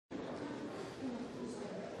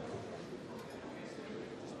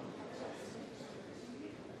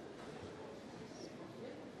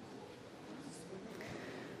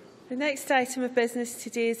The next item of business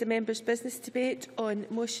today is the members' business debate on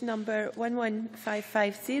motion number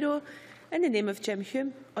 11550 in the name of Jim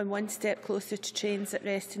Hume on one step closer to trains at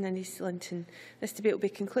Reston and East Linton. This debate will be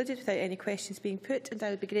concluded without any questions being put, and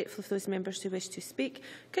I would be grateful if those members who wish to speak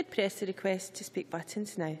could press the request to speak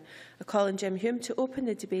buttons now. I call on Jim Hume to open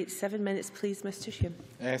the debate. 7 minutes, please, Mr Hume.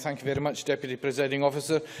 Thank you very much, Deputy Presiding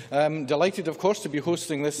Officer. Delighted, of course, to be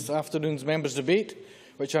hosting this afternoon's members' debate,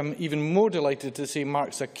 which I'm even more delighted to say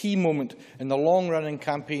marks a key moment in the long-running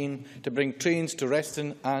campaign to bring trains to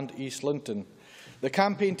Reston and East Linton. The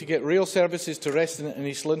campaign to get rail services to Reston and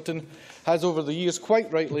East Linton has over the years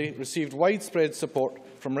quite rightly received widespread support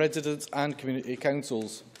from residents and community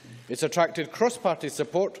councils. It's attracted cross-party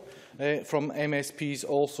support from MSPs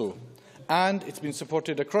also, and it's been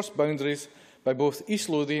supported across boundaries by both East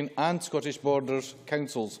Lothian and Scottish Borders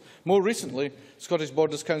councils. More recently, Scottish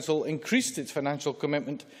Borders Council increased its financial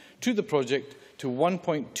commitment to the project to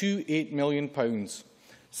 £1.28 million.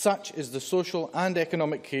 Such is the social and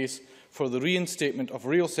economic case for the reinstatement of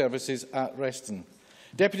rail services at Reston.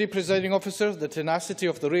 Deputy Presiding Officer, the tenacity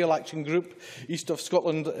of the Rail Action Group East of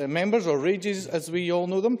Scotland members, or RAGES as we all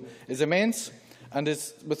know them, is immense, and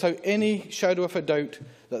is without any shadow of a doubt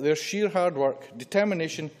that their sheer hard work,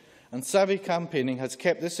 determination and savvy campaigning has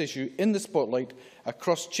kept this issue in the spotlight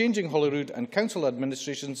across changing Holyrood and council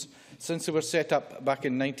administrations since they were set up back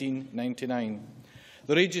in 1999.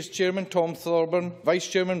 The RAGES Chairman, Tom Thorburn, Vice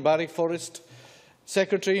Chairman, Barrie, Forrest,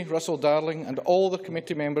 Secretary Russell Darling and all the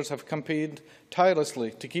committee members have campaigned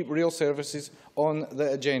tirelessly to keep rail services on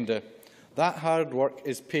the agenda. That hard work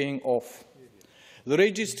is paying off. The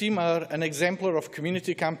RAGES team are an exemplar of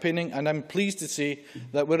community campaigning, and I'm pleased to say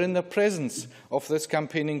that we're in the presence of this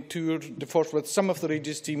campaigning tour de force with some of the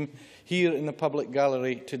RAGES team here in the public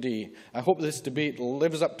gallery today. I hope this debate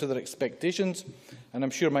lives up to their expectations, and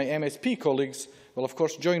I'm sure my MSP colleagues will of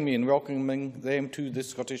course join me in welcoming them to the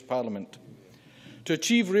Scottish Parliament. To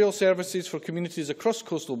achieve rail services for communities across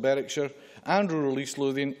coastal Berwickshire and rural East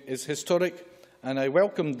Lothian is historic, and I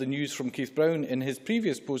welcomed the news from Keith Brown in his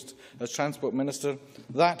previous post as Transport Minister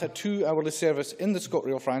that a 2-hourly service in the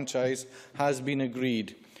ScotRail franchise has been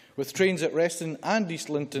agreed, with trains at Reston and East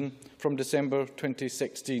Linton from December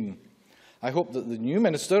 2016. I hope that the new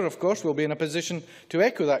Minister, of course, will be in a position to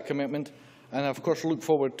echo that commitment, and I, of course, look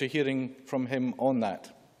forward to hearing from him on that.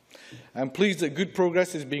 I am pleased that good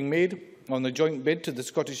progress is being made on the joint bid to the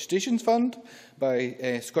Scottish Stations Fund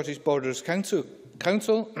by Scottish Borders Council,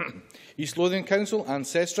 East Lothian Council and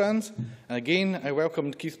Sestrans. And again, I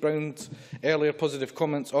welcomed Keith Brown's earlier positive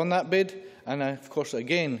comments on that bid, and I, of course,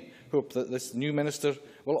 again hope that this new Minister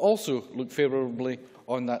will also look favourably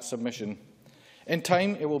on that submission. In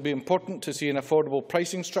time, it will be important to see an affordable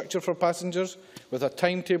pricing structure for passengers with a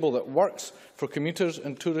timetable that works for commuters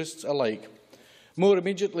and tourists alike. More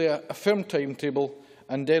immediately, a firm timetable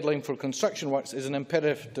and deadline for construction works is an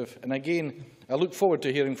imperative, and again I look forward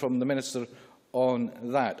to hearing from the Minister on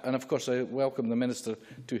that, and of course I welcome the Minister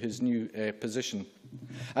to his new position.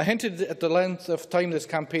 I hinted at the length of time this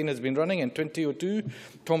campaign has been running. In 2002,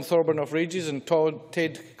 Tom Thorburn of RAGES and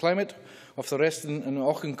Ted Clement of the Reston and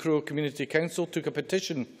Auchencrow Community Council took a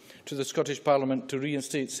petition to the Scottish Parliament to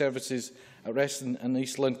reinstate services at Reston and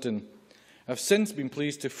East Linton. I have since been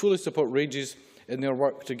pleased to fully support RAGES in their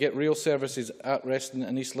work to get rail services at Reston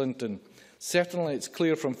and East Linton. Certainly, it's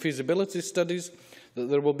clear from feasibility studies that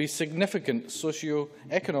there will be significant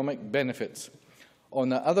socio-economic benefits. On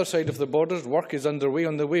the other side of the borders, work is underway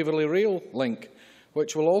on the Waverley Rail link,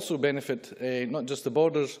 which will also benefit not just the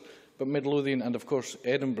borders, but Mid Lothian and, of course,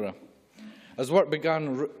 Edinburgh. As work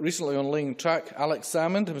began recently on laying track, Alex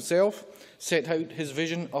Salmond himself set out his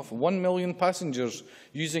vision of 1 million passengers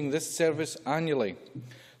using this service annually.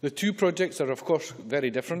 The two projects are, of course, very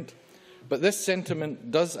different, but this sentiment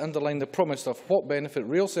does underline the promise of what benefit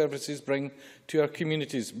rail services bring to our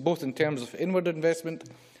communities, both in terms of inward investment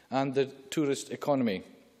and the tourist economy.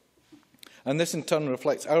 And this, in turn,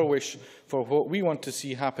 reflects our wish for what we want to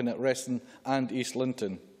see happen at Reston and East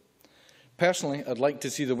Linton. Personally, I'd like to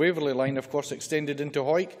see the Waverley line, of course, extended into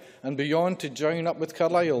Hawick and beyond to join up with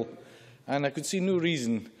Carlisle, and I could see no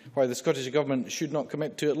reason why the Scottish Government should not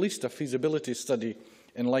commit to at least a feasibility study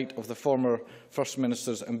in light of the former First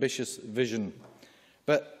Minister's ambitious vision.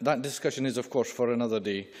 But that discussion is, of course, for another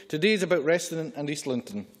day. Today is about Reston and East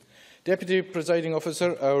Linton. Deputy Presiding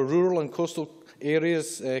Officer, our rural and coastal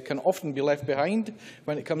areas can often be left behind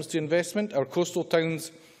when it comes to investment. Our coastal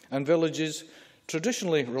towns and villages,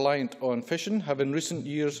 traditionally reliant on fishing, have in recent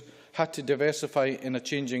years had to diversify in a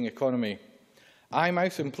changing economy.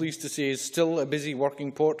 Eyemouth, I'm pleased to say, is still a busy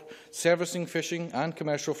working port, servicing fishing and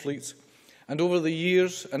commercial fleets, And over the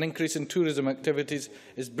years, an increase in tourism activities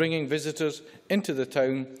is bringing visitors into the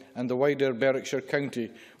town and the wider Berwickshire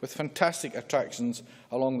county, with fantastic attractions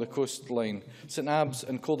along the coastline, St Abbs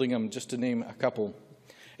and Coldingham, just to name a couple.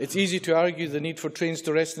 It's easy to argue the need for trains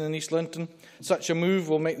to Reston and East Linton. Such a move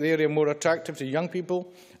will make the area more attractive to young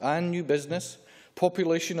people and new business.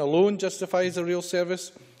 Population alone justifies a rail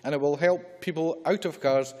service, and it will help people out of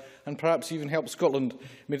cars and perhaps even help Scotland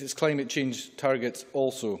meet its climate change targets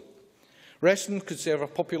also. Reston could serve a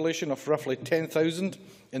population of roughly 10,000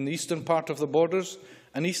 in the eastern part of the borders,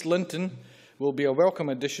 and East Linton will be a welcome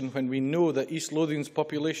addition when we know that East Lothian's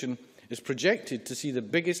population is projected to see the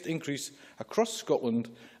biggest increase across Scotland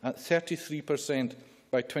at 33%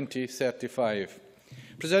 by 2035.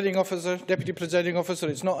 Presiding Officer, Deputy Presiding Officer,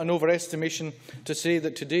 it's not an overestimation to say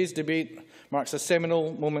that today's debate marks a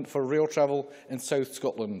seminal moment for rail travel in South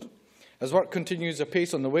Scotland. As work continues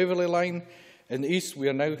apace on the Waverley line, in the east, we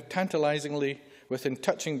are now tantalisingly within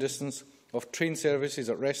touching distance of train services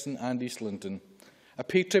at Reston and East Linton. I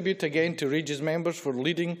pay tribute again to Rage's members for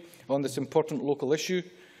leading on this important local issue.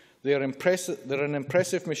 They're an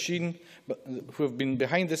impressive machine who have been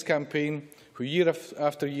behind this campaign, who year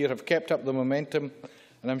after year have kept up the momentum,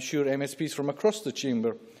 and I'm sure MSPs from across the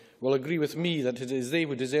chamber will agree with me that it is they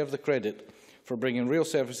who deserve the credit for bringing rail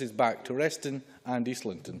services back to Reston and East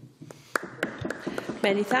Linton.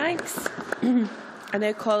 Many thanks. I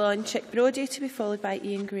now call on Chick Brodie to be followed by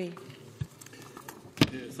Ian Gray.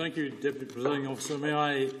 Thank you, Deputy Presiding Officer. May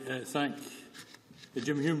I thank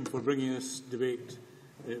Jim Hume for bringing this debate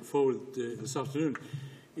forward this afternoon.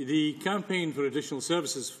 The campaign for additional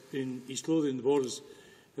services in East Lothian, the borders,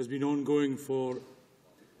 has been ongoing for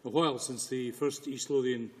a while, since the first East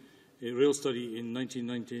Lothian rail study in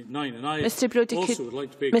 1999. And I Mr. Brodie, would like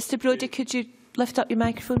to pay Mr. Brodie, could you lift up your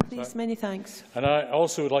microphone, please? Sorry. Many thanks. And I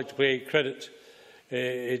also would like to pay credit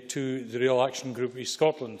to the Rail Action Group East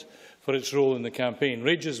Scotland for its role in the campaign.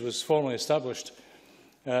 Rages was formally established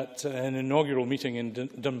at an inaugural meeting in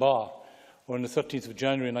Dunbar on the 13th of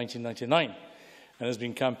January 1999 and has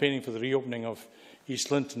been campaigning for the reopening of East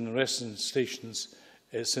Linton and Reston stations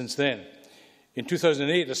since then. In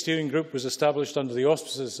 2008, a steering group was established under the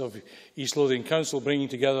auspices of East Lothian Council, bringing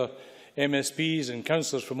together MSPs and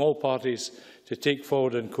councillors from all parties to take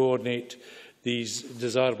forward and coordinate these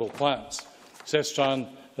desirable plans. ScotRail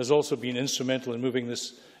has also been instrumental in moving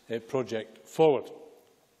this project forward.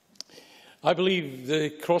 I believe the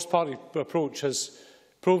cross-party approach has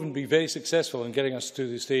proven to be very successful in getting us to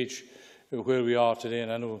the stage where we are today,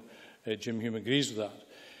 and I know Jim Hume agrees with that.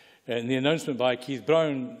 And the announcement by Keith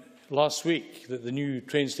Brown last week that the new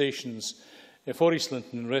train stations for East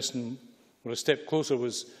Linton and Reston were a step closer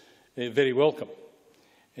was very welcome.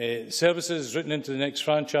 Services written into the next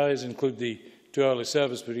franchise include the 2-hourly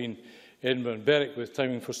service between Edinburgh and Berwick, with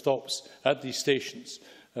timing for stops at these stations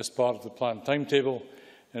as part of the planned timetable,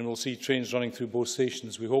 and we'll see trains running through both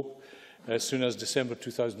stations, we hope, as soon as December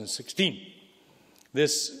 2016.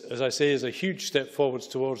 This, as I say, is a huge step forwards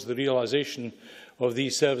towards the realisation of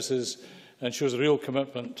these services and shows a real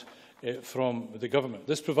commitment from the government.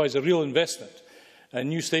 This provides a real investment, and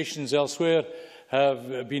new stations elsewhere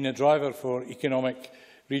have been a driver for economic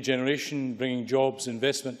regeneration, bringing jobs,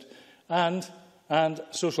 investment and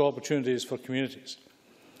social opportunities for communities.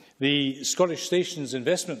 The Scottish Stations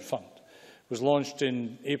Investment Fund was launched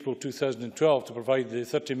in April 2012 to provide the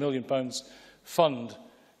 £30 million fund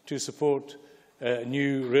to support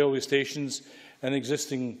new railway stations and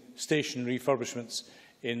existing station refurbishments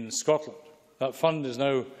in Scotland. That fund is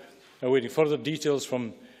now awaiting further details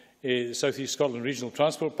from South East Scotland Regional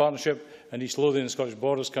Transport Partnership and East Lothian and Scottish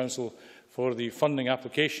Borders Council for the funding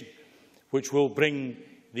application, which will bring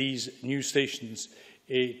these new stations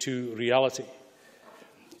to reality.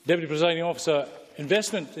 Deputy Presiding Officer,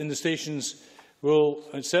 investment in the stations will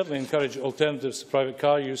certainly encourage alternatives to private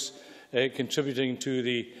car use, contributing to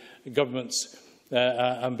the government's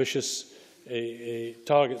ambitious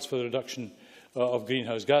targets for the reduction of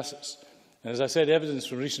greenhouse gases. And as I said, evidence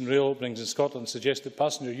from recent rail openings in Scotland suggests that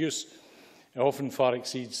passenger use often far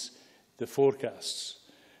exceeds the forecasts.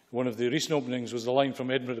 One of the recent openings was the line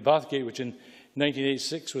from Edinburgh to Bathgate, which in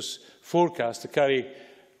 1986 was forecast to carry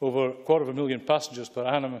over 250,000 passengers per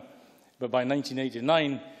annum, but by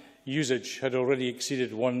 1989 usage had already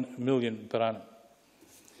exceeded 1 million per annum.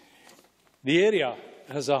 The area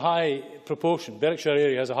has a high proportion, Berwickshire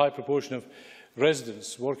area has a high proportion of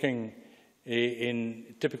residents working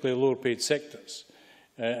in typically lower paid sectors,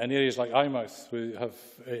 and areas like Eyemouth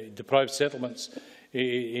have deprived settlements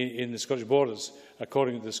in the Scottish borders,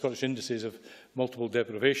 according to the Scottish indices of multiple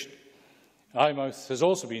deprivation. Eyemouth has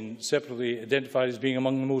also been separately identified as being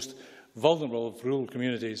among the most vulnerable rural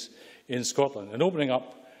communities in Scotland. And opening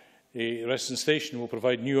up a Reston station will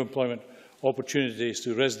provide new employment opportunities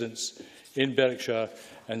to residents in Berwickshire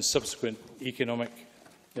and subsequent economic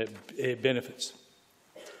benefits.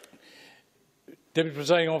 Deputy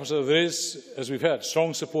Presiding Officer, there is, as we've heard,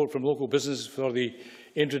 strong support from local businesses for the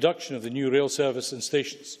introduction of the new rail service and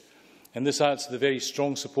stations, and this adds to the very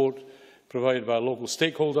strong support provided by local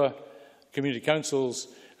stakeholder, community councils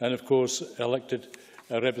and, of course, elected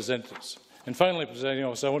representatives. And finally, Presiding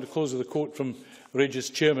Officer, I want to close with a quote from Rage's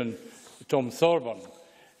chairman, Tom Thorburn,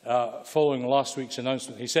 following last week's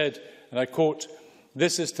announcement. He said, and I quote,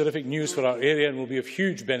 "This is terrific news for our area and will be of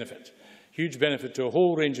huge benefit to a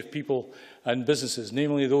whole range of people and businesses,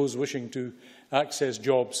 namely those wishing to access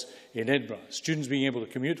jobs in Edinburgh, students being able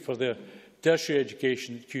to commute for their tertiary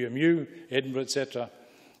education at QMU, Edinburgh, etc.,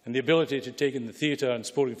 and the ability to take in the theatre and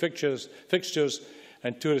sporting fixtures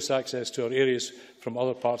and tourist access to our areas from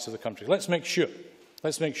other parts of the country." Let's make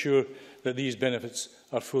sure that these benefits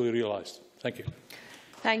are fully realised. Thank you.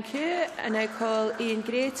 Thank you. I now call Ian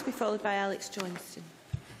Gray to be followed by Alex Johnston.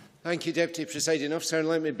 Thank you, Deputy Presiding Officer. And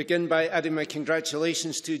let me begin by adding my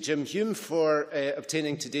congratulations to Jim Hume for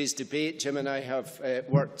obtaining today's debate. Jim and I have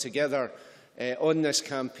worked together on this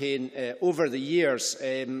campaign over the years.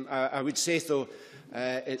 I would say, though,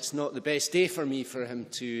 it's not the best day for me for him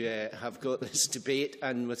to have got this debate,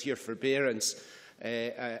 and with your forbearance,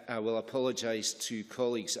 I will apologise to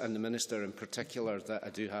colleagues and the Minister in particular that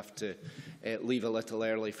I do have to leave a little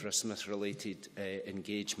early for a Smith-related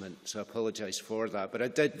engagement, so I apologise for that. But I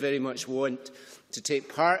did very much want to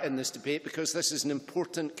take part in this debate because this is an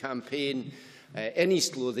important campaign in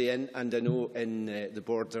East Lothian and I know in the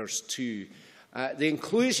Borders too. The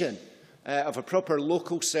inclusion of a proper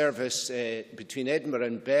local service between Edinburgh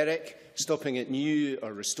and Berwick, stopping at new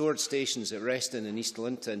or restored stations at Reston and East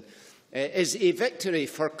Linton, is a victory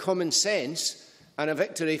for common sense and a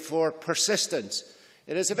victory for persistence.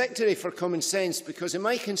 It is a victory for common sense because in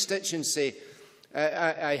my constituency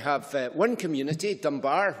I have one community,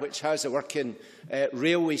 Dunbar, which has a working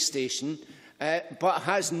railway station, but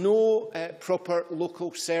has no proper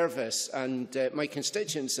local service. And my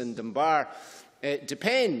constituents in Dunbar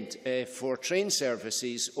depend for train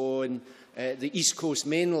services on the East Coast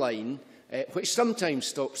Main Line, which sometimes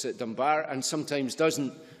stops at Dunbar and sometimes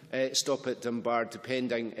doesn't stop at Dunbar,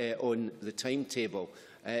 depending on the timetable.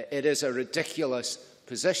 It is a ridiculous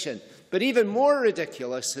position. But even more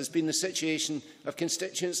ridiculous has been the situation of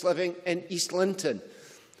constituents living in East Linton,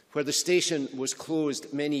 where the station was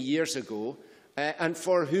closed many years ago, and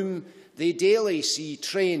for whom they daily see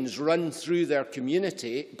trains run through their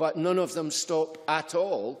community, but none of them stop at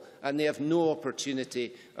all, and they have no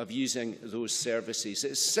opportunity of using those services.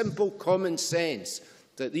 It's simple common sense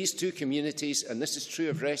that these two communities, and this is true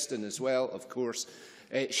of Reston as well, of course,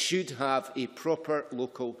 should have a proper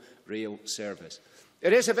local rail service.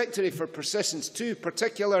 It is a victory for persistence too,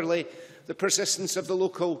 particularly the persistence of the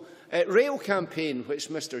local rail campaign, which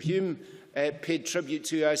Mr Hume paid tribute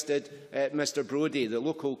to, as did Mr Brodie. The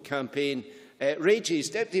local campaign rages.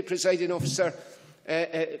 Deputy Presiding Officer,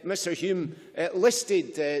 Mr Hume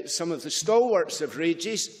listed some of the stalwarts of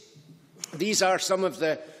rages. These are some of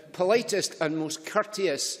the politest and most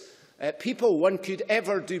courteous people one could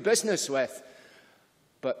ever do business with.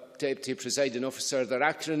 But, Deputy Presiding Officer, their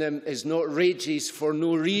acronym is not RAGES for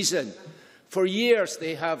no reason. For years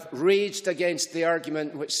they have raged against the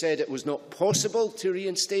argument which said it was not possible to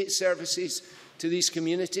reinstate services to these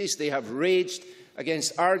communities. They have raged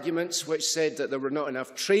against arguments which said that there were not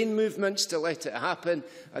enough train movements to let it happen,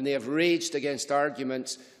 and they have raged against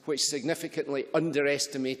arguments which significantly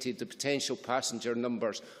underestimated the potential passenger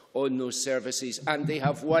numbers on those services, and they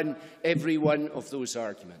have won every one of those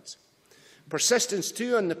arguments. Persistence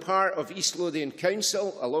too on the part of East Lothian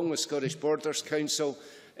Council, along with Scottish Borders Council,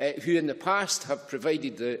 who in the past have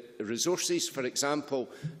provided the resources, for example,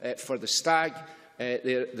 for the stag,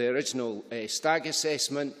 the original stag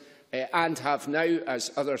assessment, and have now,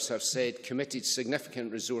 as others have said, committed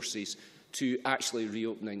significant resources to actually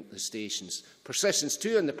reopening the stations. Persistence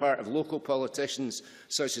too on the part of local politicians,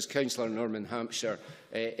 such as Councillor Norman Hampshire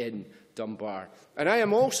in Dunbar. And I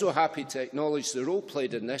am also happy to acknowledge the role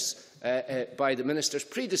played in this by the Minister's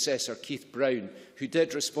predecessor, Keith Brown, who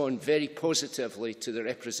did respond very positively to the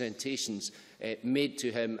representations made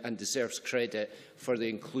to him and deserves credit for the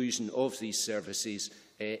inclusion of these services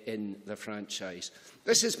in the franchise.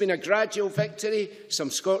 This has been a gradual victory. Some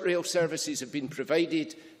ScotRail services have been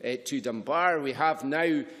provided to Dunbar. We have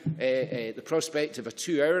now the prospect of a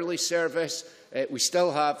 2-hourly service. We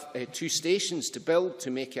still have 2 stations to build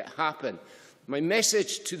to make it happen. My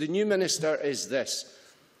message to the new Minister is this.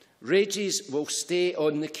 Rages will stay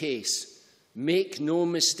on the case. Make no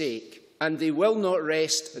mistake, and they will not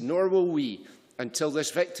rest, nor will we, until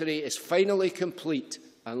this victory is finally complete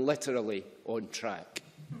and literally on track.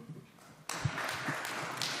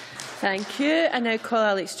 Thank you. I now call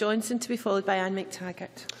Alex Johnson to be followed by Anne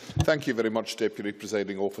McTaggart. Thank you very much, Deputy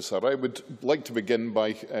Presiding Officer. I would like to begin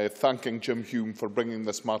by thanking Jim Hume for bringing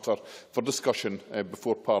this matter for discussion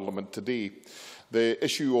before Parliament today. The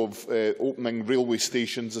issue of opening railway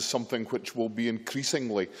stations is something which will be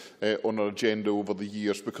increasingly on our agenda over the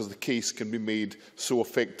years, because the case can be made so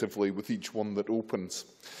effectively with each one that opens.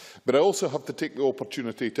 But I also have to take the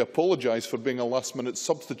opportunity to apologise for being a last-minute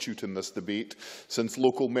substitute in this debate, since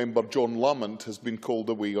local member John Lamont has been called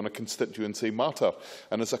away on a constituency matter,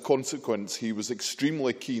 and as a consequence he was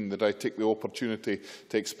extremely keen that I take the opportunity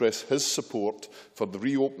to express his support for the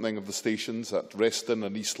reopening of the stations at Reston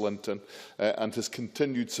and East Linton, and his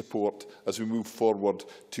continued support as we move forward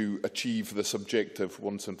to achieve this objective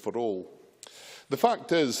once and for all. The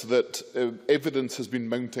fact is that evidence has been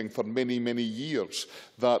mounting for many, many years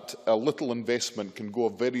that a little investment can go a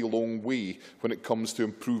very long way when it comes to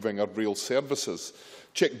improving our rail services.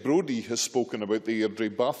 Chick Brodie has spoken about the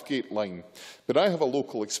Airdrie-Bathgate line, but I have a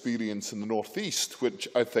local experience in the North East which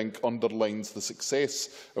I think underlines the success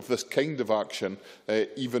of this kind of action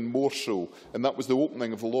even more so, and that was the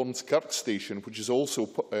opening of the Lornskirk station, which is also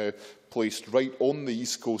placed right on the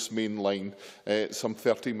East Coast main line, some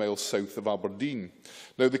 30 miles south of Aberdeen.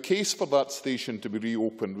 Now, the case for that station to be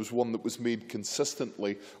reopened was one that was made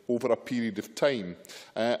consistently over a period of time,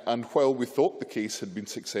 and while we thought the case had been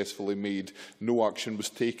successfully made, no action was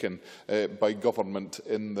taken by government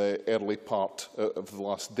in the early part of the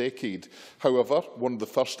last decade. However, one of the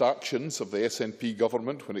first actions of the SNP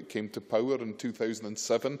government when it came to power in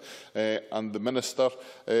 2007, and the Minister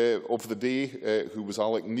of the day, who was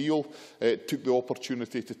Alec Neil, took the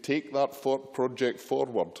opportunity to take that project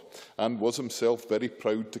forward, and was himself very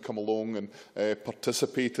proud to come along and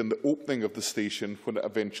participate in the opening of the station when it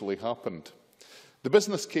eventually happened. The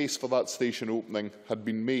business case for that station opening had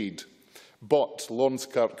been made, but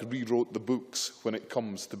Lornskirk rewrote the books when it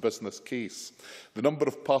comes to business case. The number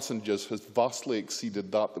of passengers has vastly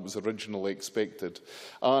exceeded that was originally expected,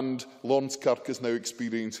 and Lornskirk is now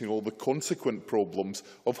experiencing all the consequent problems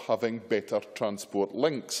of having better transport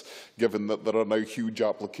links, given that there are now huge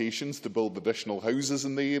applications to build additional houses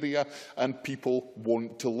in the area, and people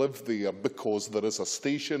want to live there because there is a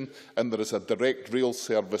station and there is a direct rail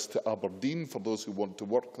service to Aberdeen for those who want to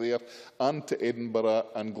work there, and to Edinburgh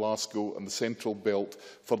and Glasgow and the Central Belt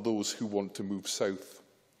for those who want to move south.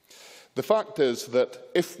 The fact is that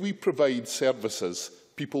if we provide services,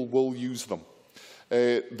 people will use them.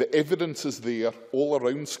 The evidence is there all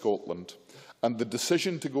around Scotland, and the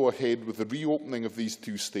decision to go ahead with the reopening of these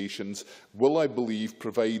two stations will, I believe,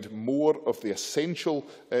 provide more of the essential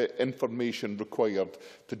information required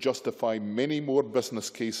to justify many more business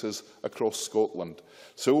cases across Scotland.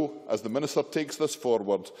 So, as the Minister takes this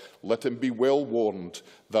forward, let him be well warned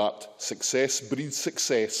that success breeds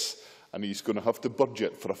success, and he's going to have to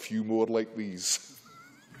budget for a few more like these.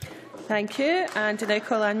 Thank you. And I now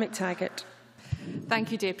call Anne McTaggart.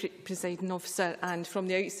 Thank you, Deputy Presiding Officer. And from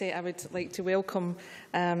the outset, I would like to welcome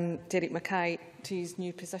Derek Mackay to his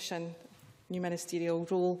new position, new ministerial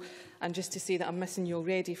role, and just to say that I'm missing you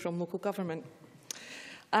already from local government.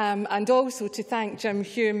 And also to thank Jim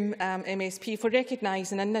Hume, MSP, for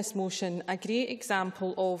recognising in this motion a great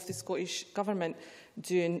example of the Scottish Government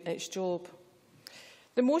doing its job.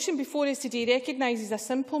 The motion before us today recognises a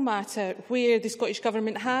simple matter where the Scottish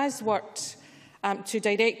Government has worked to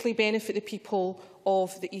directly benefit the people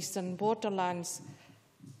of the eastern borderlands.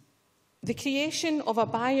 The creation of a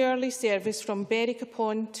bi-hourly service from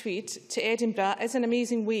Berwick-upon-Tweed to Edinburgh is an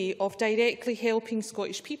amazing way of directly helping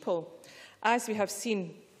Scottish people, as we have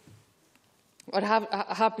seen, or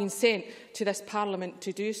have been sent to this Parliament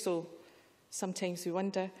to do so. Sometimes we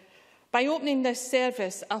wonder. By opening this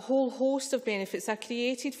service, a whole host of benefits are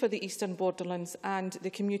created for the eastern borderlands and the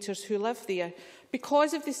commuters who live there.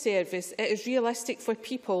 Because of the service, it is realistic for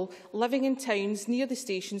people living in towns near the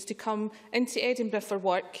stations to come into Edinburgh for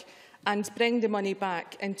work and bring the money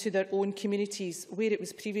back into their own communities, where it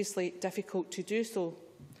was previously difficult to do so.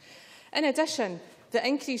 In addition, the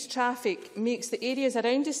increased traffic makes the areas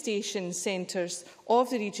around the station centres of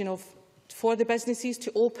the region for the businesses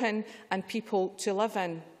to open and people to live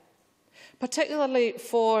in, particularly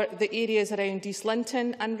for the areas around East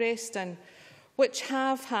Linton and Reston, which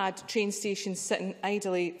have had train stations sitting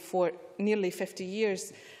idly for nearly 50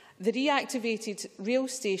 years. The reactivated rail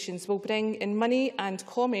stations will bring in money and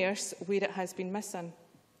commerce where it has been missing.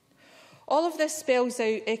 All of this spells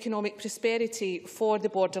out economic prosperity for the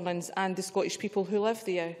borderlands and the Scottish people who live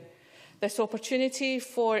there. This opportunity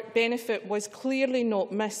for benefit was clearly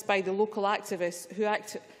not missed by the local activists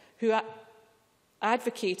who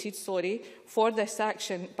advocated for this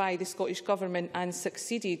action by the Scottish Government and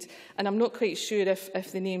succeeded. And I'm not quite sure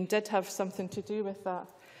if the name did have something to do with that.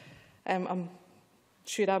 I'm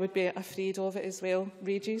sure I would be afraid of it as well,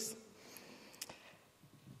 Rages.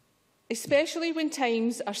 Especially when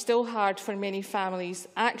times are still hard for many families,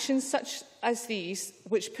 actions such as these,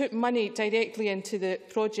 which put money directly into the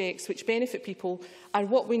projects which benefit people, are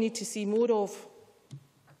what we need to see more of.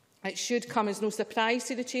 It should come as no surprise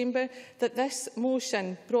to the Chamber that this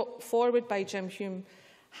motion brought forward by Jim Hume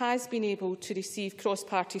has been able to receive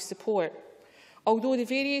cross-party support. Although the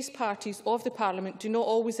various parties of the Parliament do not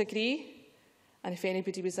always agree, and if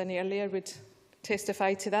anybody was in earlier would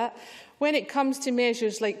testify to that, when it comes to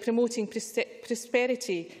measures like promoting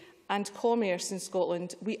prosperity and commerce in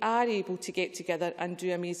Scotland, we are able to get together and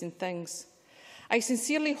do amazing things. I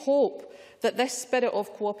sincerely hope that this spirit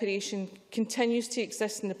of cooperation continues to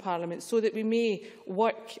exist in the Parliament so that we may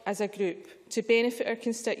work as a group to benefit our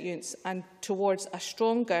constituents and towards a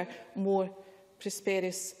stronger, more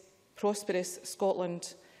prosperous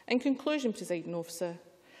Scotland. In conclusion, Presiding Officer,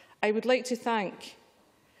 I would like to thank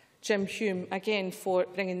Jim Hume again for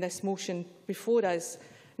bringing this motion before us,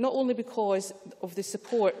 not only because of the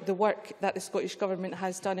support, the work that the Scottish Government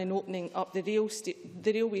has done in opening up the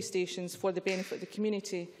railway stations for the benefit of the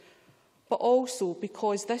community, but also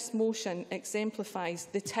because this motion exemplifies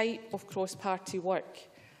the type of cross-party work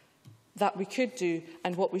that we could do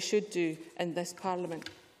and what we should do in this Parliament.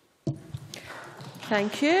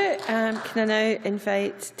 Thank you. Can I now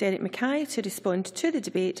invite Derek Mackay to respond to the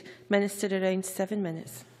debate? Minister, around 7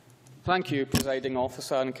 minutes. Thank you, Presiding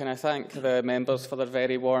Officer, and can I thank the members for their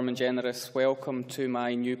very warm and generous welcome to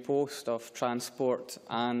my new post of Transport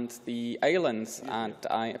and the Islands, and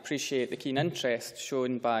I appreciate the keen interest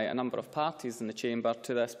shown by a number of parties in the Chamber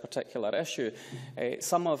to this particular issue.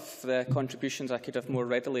 Some of the contributions I could have more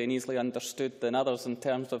readily and easily understood than others in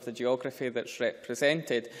terms of the geography that's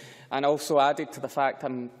represented, and also added to the fact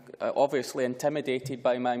I'm obviously intimidated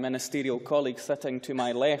by my ministerial colleague sitting to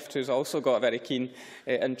my left, who's also got a very keen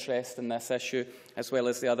interest in this issue, as well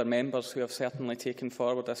as the other members who have certainly taken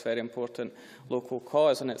forward this very important local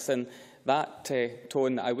cause. And it's in that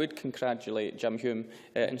tone that I would congratulate Jim Hume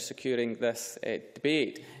in securing this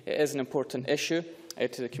debate. It is an important issue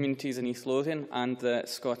to the communities in East Lothian and the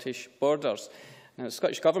Scottish borders. Now, the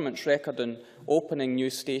Scottish Government's record in opening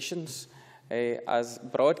new stations as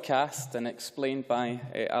broadcast and explained by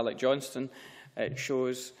Alec Johnston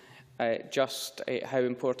shows just how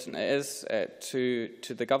important it is to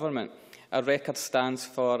the Government. Our record stands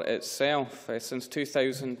for itself. Since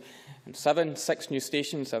 2007, 6 new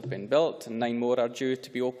stations have been built and 9 more are due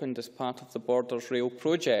to be opened as part of the Borders Rail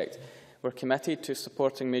project. We're committed to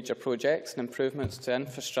supporting major projects and improvements to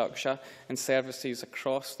infrastructure and services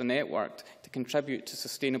across the network to contribute to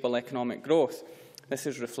sustainable economic growth. This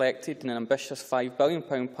is reflected in an ambitious £5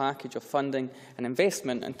 billion package of funding and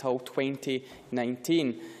investment until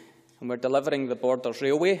 2019. And we're delivering the Borders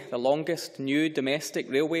Railway, the longest new domestic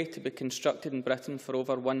railway to be constructed in Britain for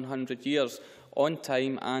over 100 years, on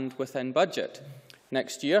time and within budget.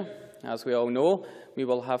 Next year, as we all know, we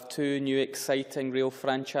will have 2 new exciting rail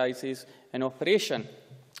franchises in operation.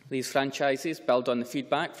 These franchises build on the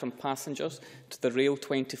feedback from passengers to the Rail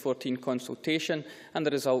 2014 consultation and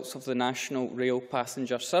the results of the National Rail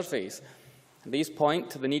Passenger Surveys. These point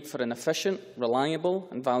to the need for an efficient, reliable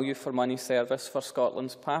and value-for-money service for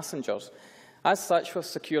Scotland's passengers. As such, we've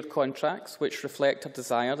secured contracts which reflect a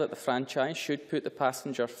desire that the franchise should put the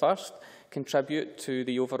passenger first, contribute to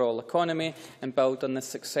the overall economy and build on the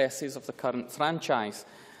successes of the current franchise.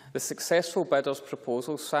 The successful bidder's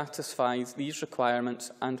proposal satisfies these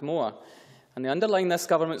requirements and more. And they underline this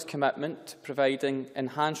Government's commitment to providing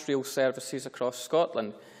enhanced rail services across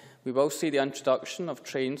Scotland. We will see the introduction of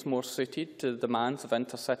trains more suited to the demands of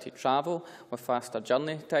intercity travel, with faster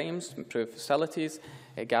journey times, improved facilities,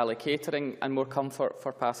 galley catering and more comfort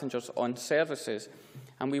for passengers on services.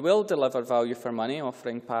 And we will deliver value for money,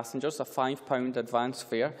 offering passengers a £5 advance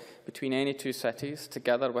fare between any 2 cities,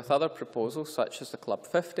 together with other proposals such as the Club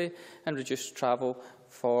 50 and reduced travel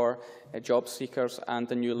for job seekers and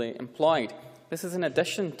the newly employed. This is in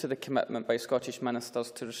addition to the commitment by Scottish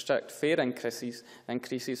ministers to restrict fare increases,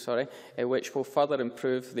 which will further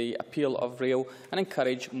improve the appeal of rail and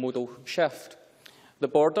encourage modal shift. The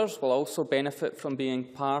borders will also benefit from being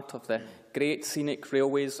part of the Great Scenic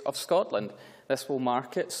Railways of Scotland. This will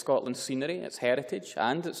market Scotland's scenery, its heritage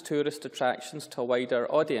and its tourist attractions to a wider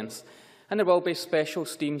audience. and there will be special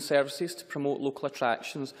steam services to promote local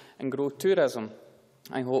attractions and grow tourism.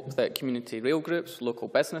 I hope that community rail groups, local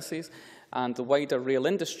businesses and the wider rail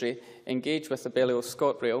industry engage with the belly of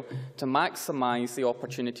ScotRail to maximise the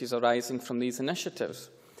opportunities arising from these initiatives.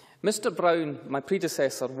 Mr Brown, my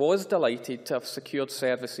predecessor, was delighted to have secured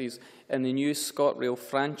services in the new ScotRail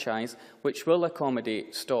franchise, which will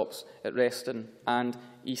accommodate stops at Reston and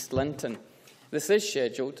East Linton. This is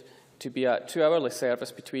scheduled to be a 2-hourly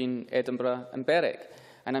service between Edinburgh and Berwick,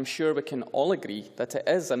 and I'm sure we can all agree that it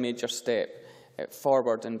is a major step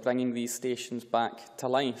forward in bringing these stations back to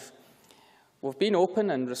life. We've been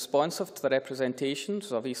open and responsive to the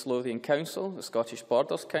representations of East Lothian Council, the Scottish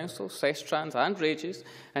Borders Council, Sestrans and Rages,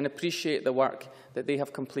 and appreciate the work that they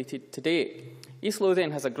have completed to date. East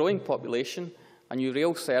Lothian has a growing population. A new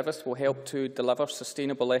rail service will help to deliver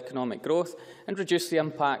sustainable economic growth and reduce the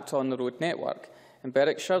impact on the road network. In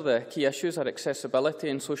Berwickshire, the key issues are accessibility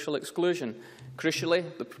and social exclusion.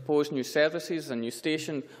 Crucially, the proposed new services and new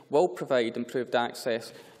station will provide improved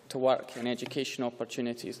access to work and education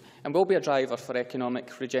opportunities and will be a driver for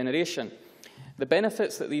economic regeneration. The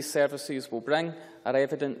benefits that these services will bring are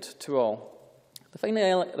evident to all.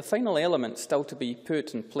 The final element still to be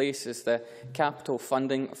put in place is the capital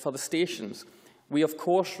funding for the stations. We, of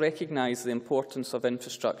course, recognise the importance of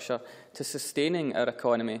infrastructure to sustaining our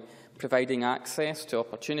economy, providing access to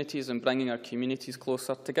opportunities and bringing our communities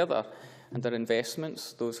closer together. And our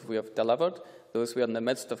investments, those we have delivered, those we are in the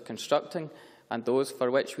midst of constructing, and those for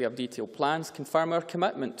which we have detailed plans, confirm our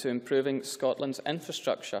commitment to improving Scotland's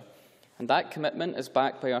infrastructure. And that commitment is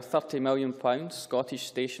backed by our £30 million Scottish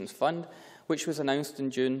Stations Fund, which was announced in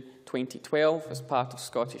June 2012 as part of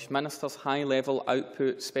Scottish Ministers' high-level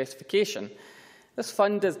output specification. This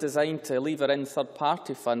fund is designed to lever in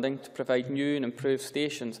third-party funding to provide new and improved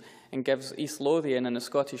stations and gives East Lothian and the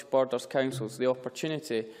Scottish Borders Councils the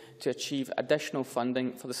opportunity to achieve additional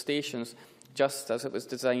funding for the stations, just as it was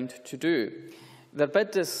designed to do. Their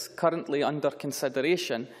bid is currently under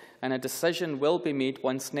consideration, and a decision will be made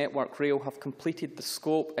once Network Rail have completed the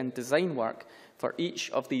scope and design work for each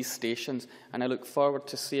of these stations, and I look forward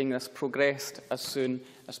to seeing this progressed as soon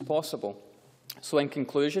as possible. So, in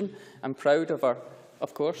conclusion, I'm proud of our,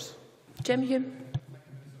 of course, Jim Hume.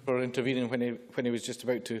 For intervening when he was just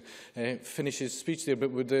about to finish his speech there, but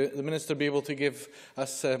would the Minister be able to give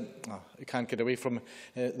us, I can't get away from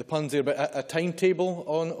the puns there, but a timetable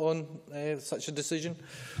on such a decision?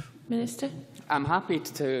 Minister. I'm happy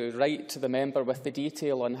to write to the member with the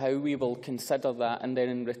detail on how we will consider that and then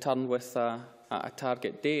in return with a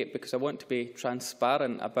target date, because I want to be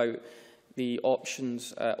transparent about the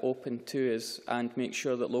options open to us and make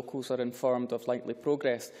sure that locals are informed of likely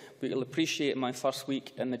progress. But you'll appreciate in my first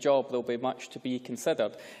week in the job there will be much to be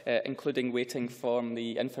considered, including waiting for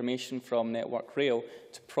the information from Network Rail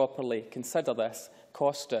to properly consider this,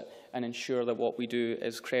 cost it and ensure that what we do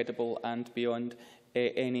is credible and beyond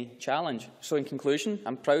any challenge. So in conclusion,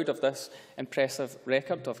 I'm proud of this impressive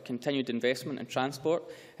record of continued investment in transport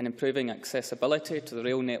and improving accessibility to the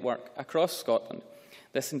rail network across Scotland.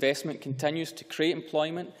 This investment continues to create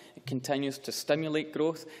employment, it continues to stimulate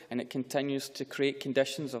growth, and it continues to create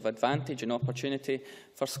conditions of advantage and opportunity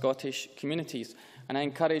for Scottish communities. And I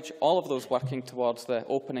encourage all of those working towards the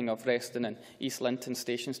opening of Reston and East Linton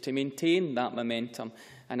stations to maintain that momentum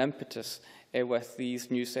and impetus with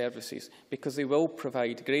these new services, because they will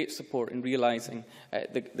provide great support in realising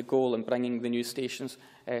the goal and bringing the new stations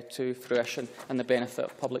to fruition and the benefit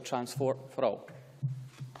of public transport for all.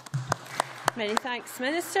 Many thanks,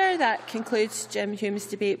 Minister. That concludes Jim Hume's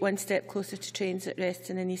debate, One Step Closer to Trains at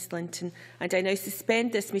Reston and East Linton. And I now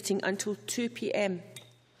suspend this meeting until 2 p.m.